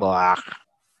help. Blah.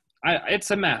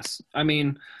 It's a mess. I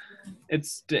mean,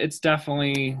 it's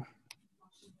definitely,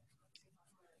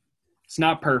 it's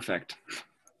not perfect.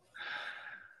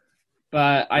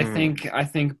 But I think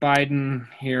Biden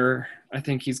here, I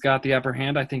think he's got the upper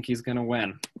hand. I think he's going to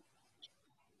win.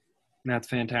 And that's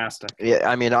fantastic. Yeah,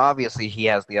 I mean, obviously he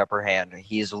has the upper hand.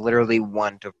 He's literally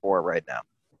 1-4 right now.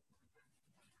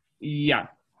 Yeah.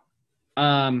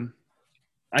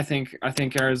 I think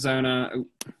Arizona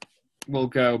will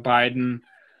go Biden.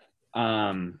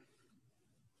 I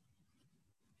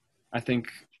think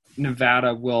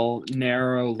Nevada will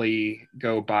narrowly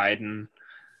go Biden.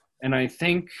 And I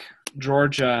think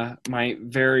Georgia might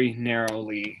very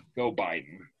narrowly go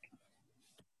Biden.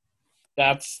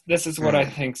 This is what I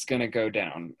think's going to go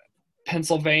down.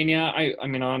 Pennsylvania, I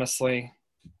mean, honestly,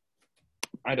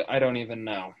 I don't even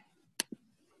know.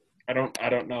 I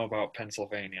don't know about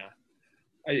Pennsylvania.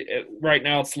 Right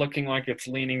now it's looking like it's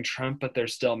leaning Trump, but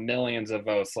there's still millions of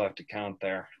votes left to count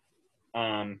there.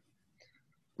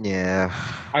 Yeah.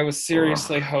 I was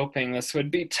seriously hoping this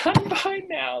would be done by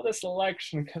now, this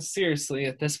election, because seriously,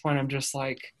 at this point, I'm just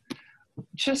like, I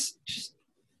just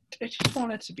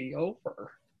want it to be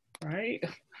over, right?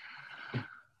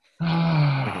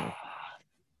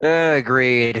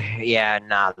 Agreed. Yeah,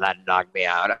 nah, that knocked me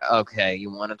out. Okay,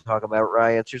 you want to talk about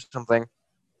riots or something?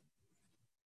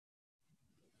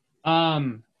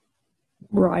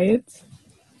 Riots?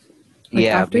 Like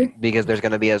Yeah, after? because there's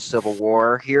going to be a civil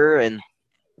war here in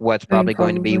what's probably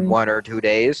going to be 1 or 2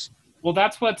 days. Well,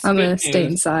 that's what's I'm good gonna news. stay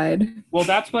inside. Well,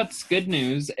 that's what's good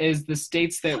news is the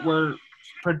states that were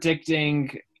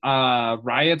predicting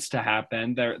riots to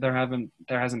happen. There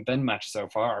hasn't been much so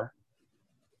far.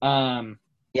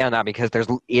 Yeah, no, because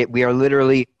we are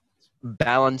literally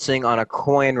balancing on a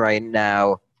coin right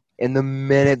now. In the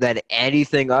minute that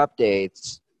anything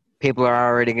updates, people are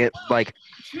already the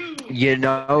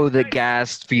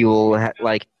gas fuel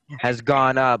has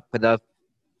gone up with the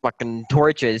fucking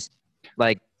torches.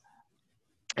 Like,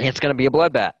 It's going to be a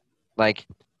bloodbath. Like,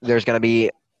 there's going to be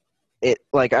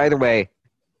like either way,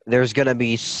 there's going to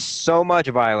be so much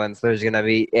violence. It's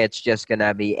just going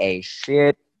to be a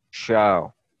shit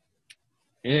show.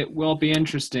 It will be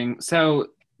interesting. So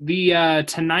the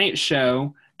Tonight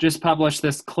Show just published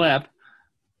this clip.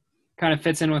 Kind of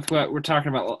fits in with what we're talking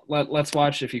about. Let's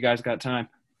watch if you guys got time.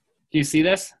 Can you see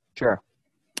this? Sure.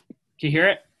 Can you hear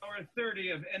it? Hour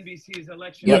 30 of NBC's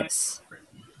election. Yes.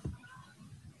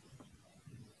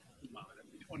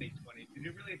 2020. Did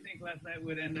you really think last night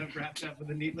would end up wrapped up with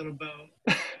a neat little bow?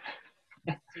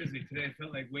 Seriously, today I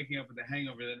felt like waking up with a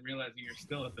hangover, then realizing you're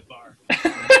still at the bar.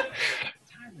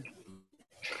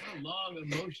 What a long,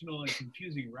 emotional, and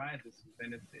confusing ride this has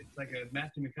been. It's like a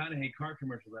Matthew McConaughey car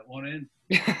commercial that won't end.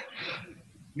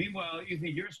 Meanwhile, you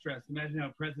think you're stressed. Imagine how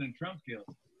President Trump feels.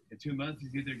 In 2 months,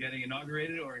 he's either getting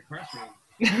inaugurated or incarcerated.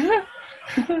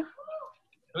 It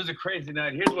was a crazy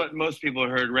night. Here's what most people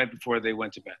heard right before they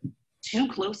went to bed. Too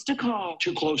close to call.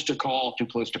 Too close to call. Too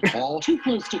close to call. Too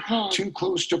close to call. Too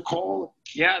close to call.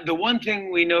 Yeah, the one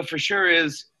thing we know for sure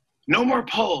is no more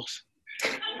polls.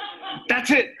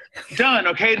 That's it. Done,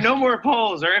 okay? No more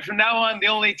polls. All right, from now on, the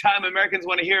only time Americans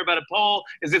want to hear about a poll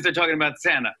is if they're talking about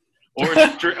Santa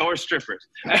or strippers.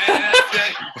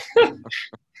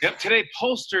 Yep, today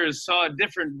pollsters saw a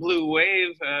different blue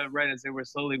wave right as they were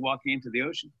slowly walking into the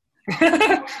ocean.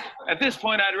 At this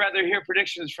point, I'd rather hear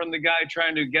predictions from the guy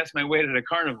trying to guess my weight at a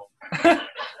carnival.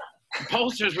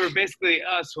 Pollsters were basically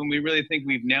us when we really think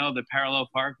we've nailed the parallel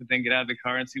park, but then get out of the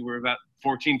car and see we're about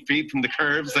 14 feet from the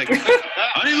curves. Like,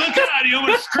 honey, look out! You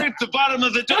almost scraped the bottom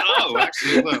of the door. Oh,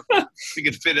 actually, look, we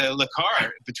could fit a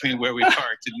car between where we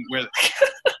parked and where.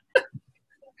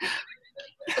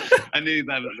 I knew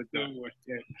that was a good one.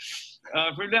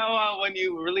 From now on, when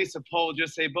you release a poll,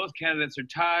 just say both candidates are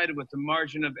tied with a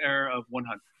margin of error of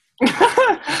 100.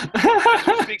 As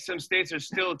we speak, some states are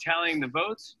still tallying the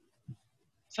votes.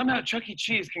 Somehow Chuck E.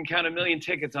 Cheese can count 1 million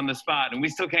tickets on the spot, and we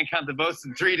still can't count the votes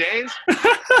in 3 days?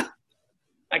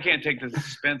 I can't take the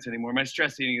suspense anymore. My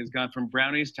stress eating has gone from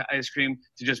brownies to ice cream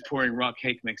to just pouring raw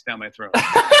cake mix down my throat.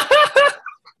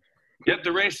 Yet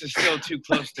the race is still too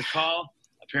close to call.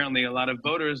 Apparently, a lot of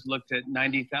voters looked at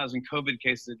 90,000 COVID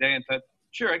cases a day and thought,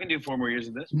 sure, I can do 4 more years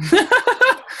of this.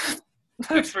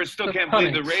 Experts still can't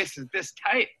believe the race is this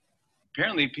tight.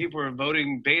 Apparently, people are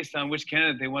voting based on which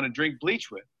candidate they want to drink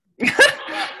bleach with.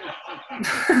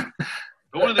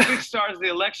 But one of the big stars of the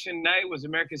election night was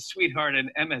America's sweetheart and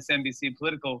MSNBC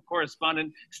political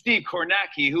correspondent, Steve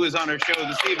Kornacki, who was on our show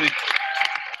this evening.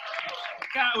 The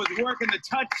guy was working the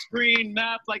touch screen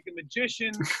map like a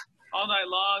magician. All night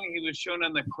long, he was shown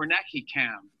on the Kornacki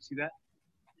cam. See that?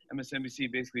 MSNBC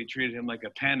basically treated him like a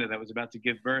panda that was about to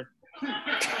give birth.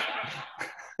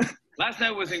 Last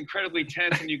night was incredibly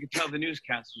tense, and you could tell the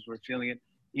newscasters were feeling it.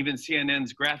 Even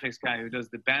CNN's graphics guy who does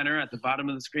the banner at the bottom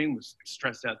of the screen was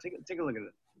stressed out. Take a look at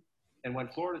it. And when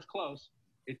Florida's close,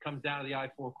 it comes down to the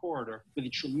I-4 corridor. With a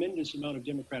tremendous amount of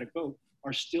Democratic vote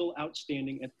are still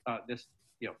outstanding at this,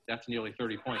 that's nearly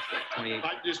 30 points, 28.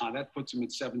 That puts him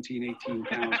at 17,000,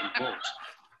 18,000 votes.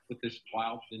 With this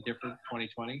wild and different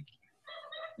 2020,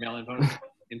 mail-in voting,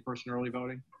 in-person early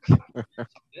voting.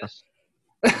 This.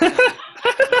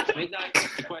 Midnight.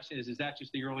 The question is that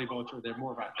just the early votes or are there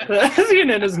more about it?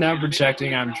 CNN is now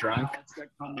projecting I'm drunk.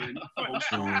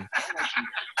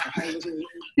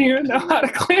 You don't know how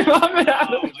to clean vomit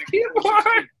out of the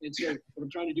keyboard. And so what I'm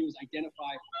trying to do is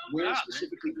identify where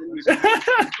specifically in this.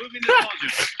 Moving to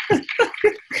Belgium.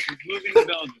 Moving to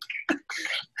Belgium.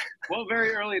 Well,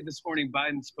 very early this morning,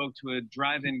 Biden spoke to a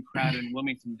drive-in crowd in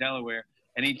Wilmington, Delaware,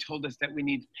 and he told us that we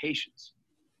need patience.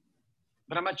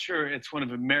 But I'm not sure it's one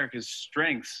of America's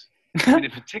strengths. I mean,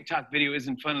 if a TikTok video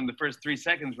isn't fun in the first 3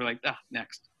 seconds, we're like,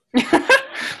 next.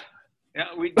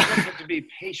 Yeah, we just have to be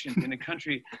patient in a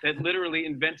country that literally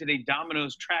invented a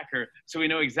Domino's tracker so we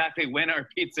know exactly when our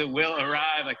pizza will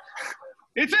arrive. Like,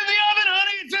 it's in the oven,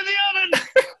 honey, it's in the oven.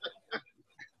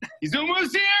 He's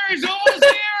almost here, he's almost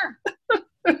here.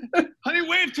 Honey,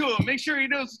 wave to him, make sure he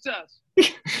knows it's us.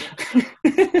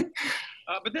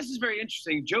 But this is very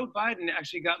interesting. Joe Biden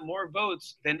actually got more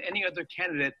votes than any other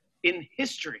candidate in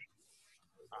history.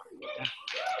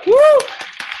 Woo!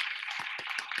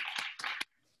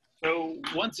 So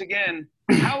once again,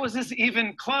 how is this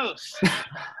even close?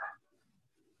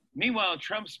 Meanwhile,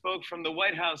 Trump spoke from the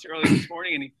White House early this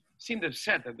morning, and he seemed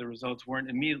upset that the results weren't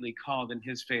immediately called in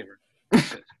his favor.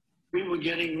 We were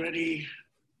getting ready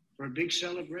for a big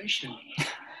celebration.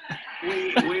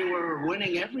 We were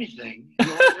winning everything. And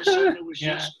all of a sudden, it was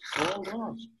just all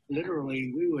off.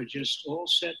 Literally, we were just all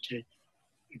set to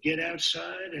get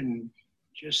outside and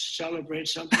just celebrate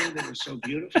something that was so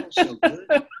beautiful, so good.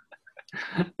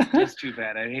 That's too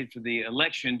bad. I'd hate for the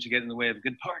election to get in the way of a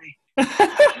good party.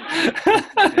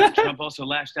 Trump also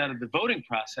lashed out at the voting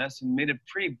process and made a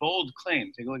pretty bold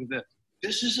claim. Take a look at this.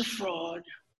 This is a fraud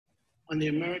on the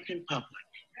American public.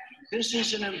 This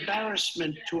is an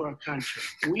embarrassment to our country.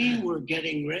 We were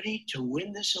getting ready to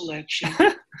win this election.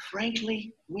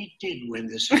 Frankly, we did win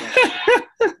this election.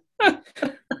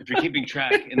 If you're keeping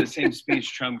track, in the same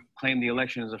speech, Trump claimed the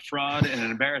election as a fraud and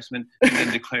an embarrassment and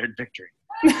then declared victory.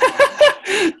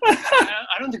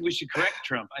 I don't think we should correct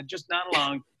Trump. I'd just nod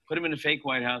along, put him in a fake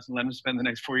White House, and let him spend the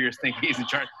next 4 years thinking he's in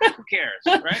charge. Who cares,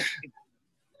 right?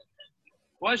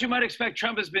 Well, as you might expect,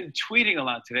 Trump has been tweeting a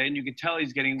lot today, and you can tell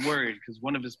he's getting worried because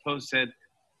one of his posts said,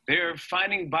 they're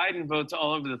finding Biden votes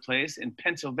all over the place in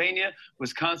Pennsylvania,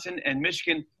 Wisconsin, and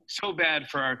Michigan. So bad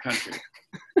for our country.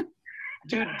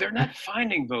 Dude, they're not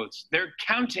finding votes. They're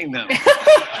counting them.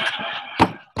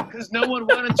 Because no one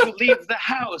wanted to leave the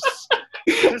house.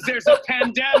 Because there's a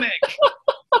pandemic.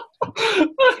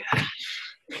 Yeah.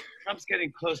 Trump's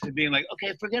getting close to being like,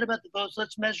 okay, forget about the votes.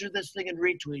 Let's measure this thing in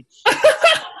retweets.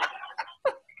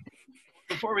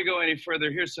 Before we go any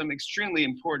further, here's some extremely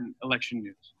important election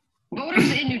news.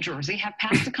 Voters in New Jersey have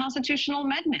passed a constitutional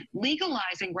amendment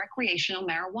legalizing recreational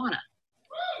marijuana.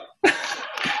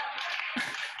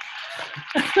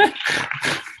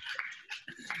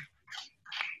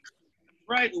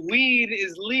 Right, weed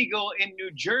is legal in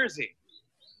New Jersey.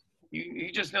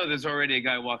 You just know there's already a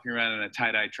guy walking around in a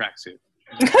tie-dye tracksuit.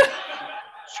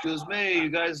 Excuse me, you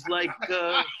guys like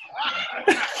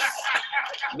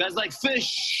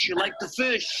fish? You like the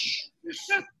fish?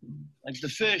 Like the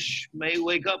fish. May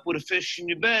wake up with a fish in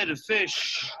your bed, a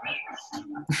fish.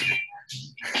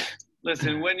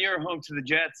 Listen, when you're home to the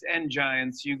Jets and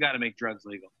Giants, you got to make drugs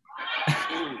legal.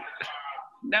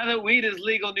 Now that weed is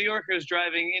legal, New Yorkers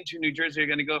driving into New Jersey are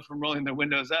going to go from rolling their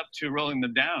windows up to rolling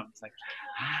them down. It's like,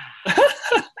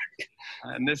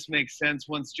 and this makes sense.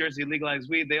 Once Jersey legalized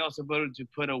weed, they also voted to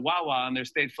put a Wawa on their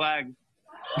state flag.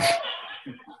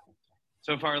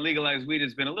 So far, legalized weed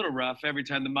has been a little rough. Every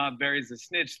time the mob buries a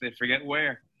snitch, they forget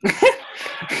where.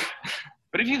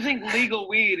 But if you think legal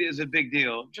weed is a big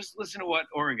deal, just listen to what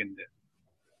Oregon did.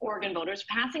 Oregon voters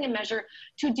passing a measure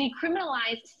to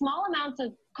decriminalize small amounts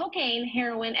of cocaine,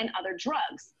 heroin, and other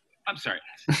drugs. I'm sorry.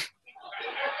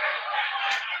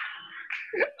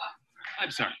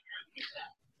 I'm sorry.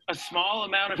 A small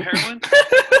amount of heroin?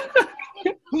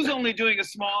 Who's only doing a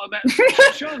small amount?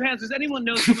 Show of hands, does anyone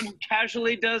know someone who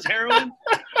casually does heroin?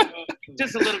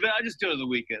 Just a little bit. I just do it on the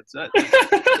weekends. Yeah,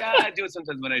 I do it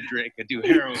sometimes when I drink. I do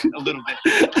heroin a little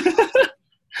bit.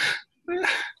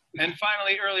 And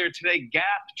finally, earlier today, Gap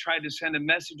tried to send a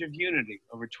message of unity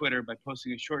over Twitter by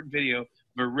posting a short video of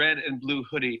a red and blue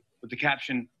hoodie with the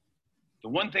caption, "The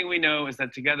one thing we know is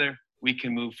that together we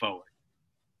can move forward."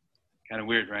 Kind of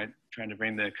weird, right? Trying to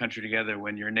bring the country together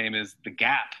when your name is The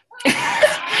Gap.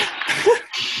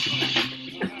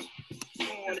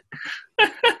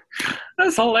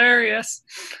 That's hilarious.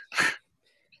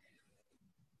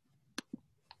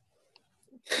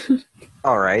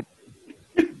 All right.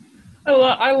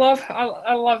 I love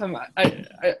him.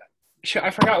 I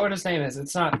forgot what his name is.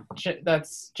 It's not.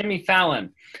 That's Jimmy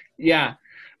Fallon. Yeah,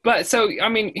 but so I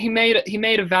mean, he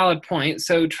made a valid point.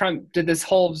 So Trump did this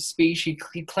whole speech. He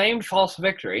claimed false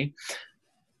victory,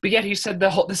 but yet he said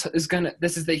this is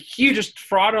the hugest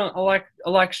fraudulent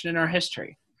election in our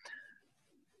history.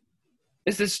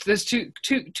 Is this two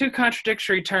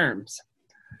contradictory terms,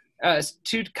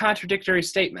 two contradictory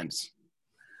statements.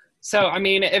 So, I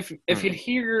mean, if you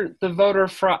hear the voter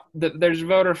fraud, there's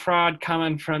voter fraud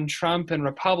coming from Trump and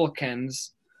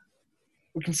Republicans,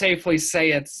 we can safely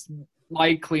say it's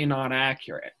likely not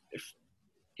accurate.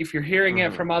 If you're hearing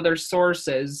it from other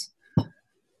sources,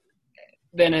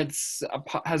 then it's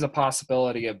has a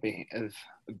possibility of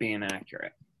being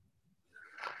accurate.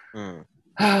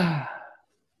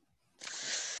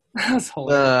 That's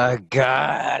hilarious. Oh,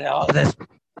 God, all this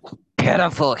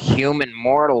pitiful human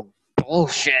mortal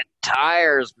bullshit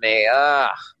tires me. Ugh.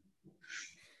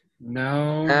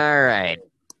 No. All right.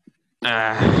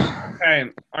 Okay.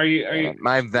 Are you?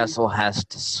 My vessel has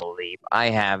to sleep. I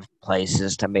have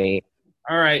places to be.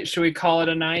 All right. Should we call it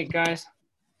a night, guys?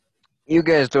 You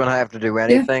guys don't have to do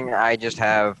anything. Yeah. I just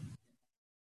have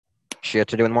shit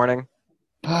to do in the morning.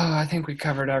 Oh, I think we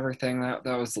covered everything. That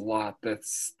was a lot.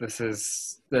 This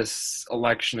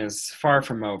election is far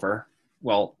from over.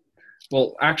 Well,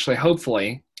 actually,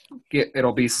 hopefully,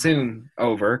 it'll be soon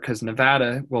over because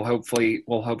Nevada will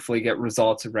hopefully get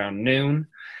results around noon,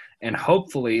 and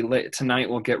hopefully tonight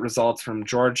we'll get results from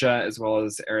Georgia as well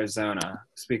as Arizona.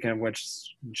 Speaking of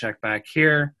which, check back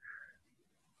here.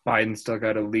 Biden still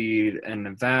got a lead in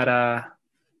Nevada.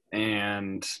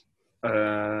 and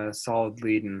a solid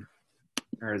lead in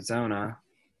Arizona.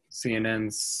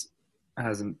 CNN's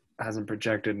hasn't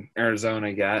projected Arizona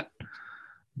yet,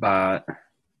 but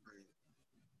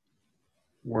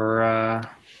we're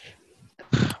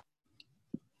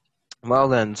Well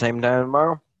then, same time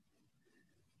tomorrow.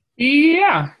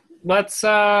 yeah. Let's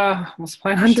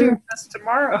plan on doing this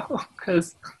tomorrow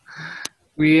because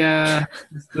we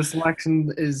this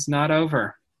election is not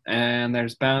over, and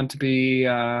there's bound to be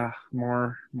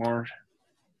more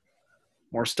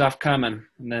stuff coming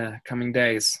in the coming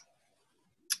days.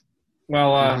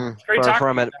 Well, it's great Far talking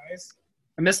from to it. you guys.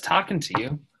 I miss talking to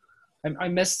you. I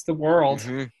miss the world.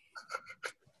 We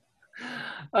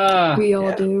all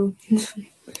Yeah. do.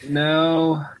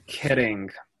 No kidding.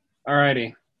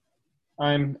 Alrighty.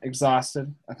 I'm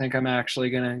exhausted. I think I'm actually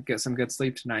gonna get some good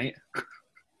sleep tonight.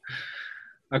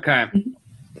 Okay.